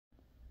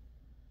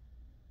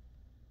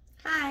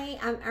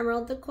Hi, I'm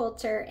Emerald the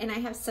Quilter, and I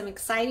have some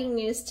exciting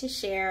news to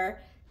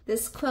share.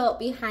 This quilt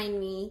behind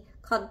me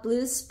called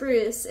Blue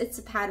Spruce, it's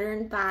a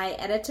pattern by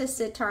Edita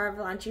Sitar of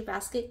Laundry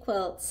Basket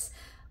Quilts,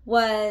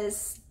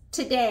 was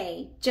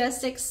today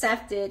just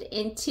accepted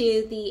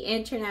into the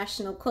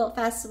International Quilt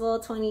Festival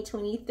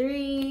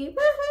 2023. Woohoo!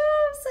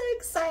 I'm so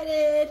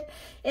excited.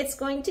 It's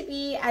going to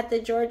be at the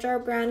George R.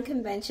 Brown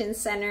Convention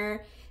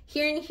Center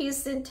here in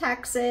Houston,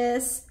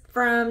 Texas,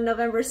 from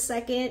November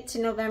 2nd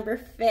to November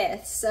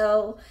 5th.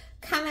 So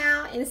come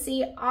out and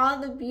see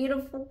all the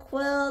beautiful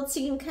quilts.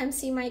 You can come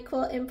see my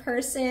quilt in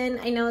person.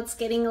 I know it's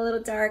getting a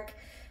little dark.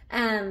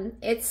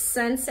 It's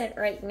sunset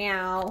right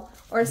now,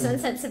 or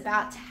sunset's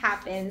about to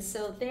happen.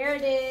 So there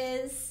it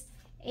is.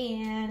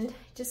 And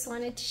just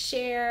wanted to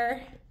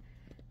share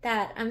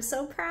that I'm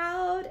so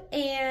proud,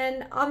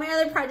 and all my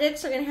other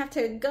projects are gonna have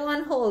to go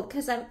on hold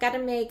because I've got to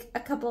make a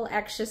couple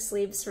extra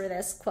sleeves for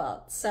this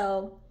quilt.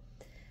 So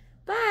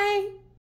bye.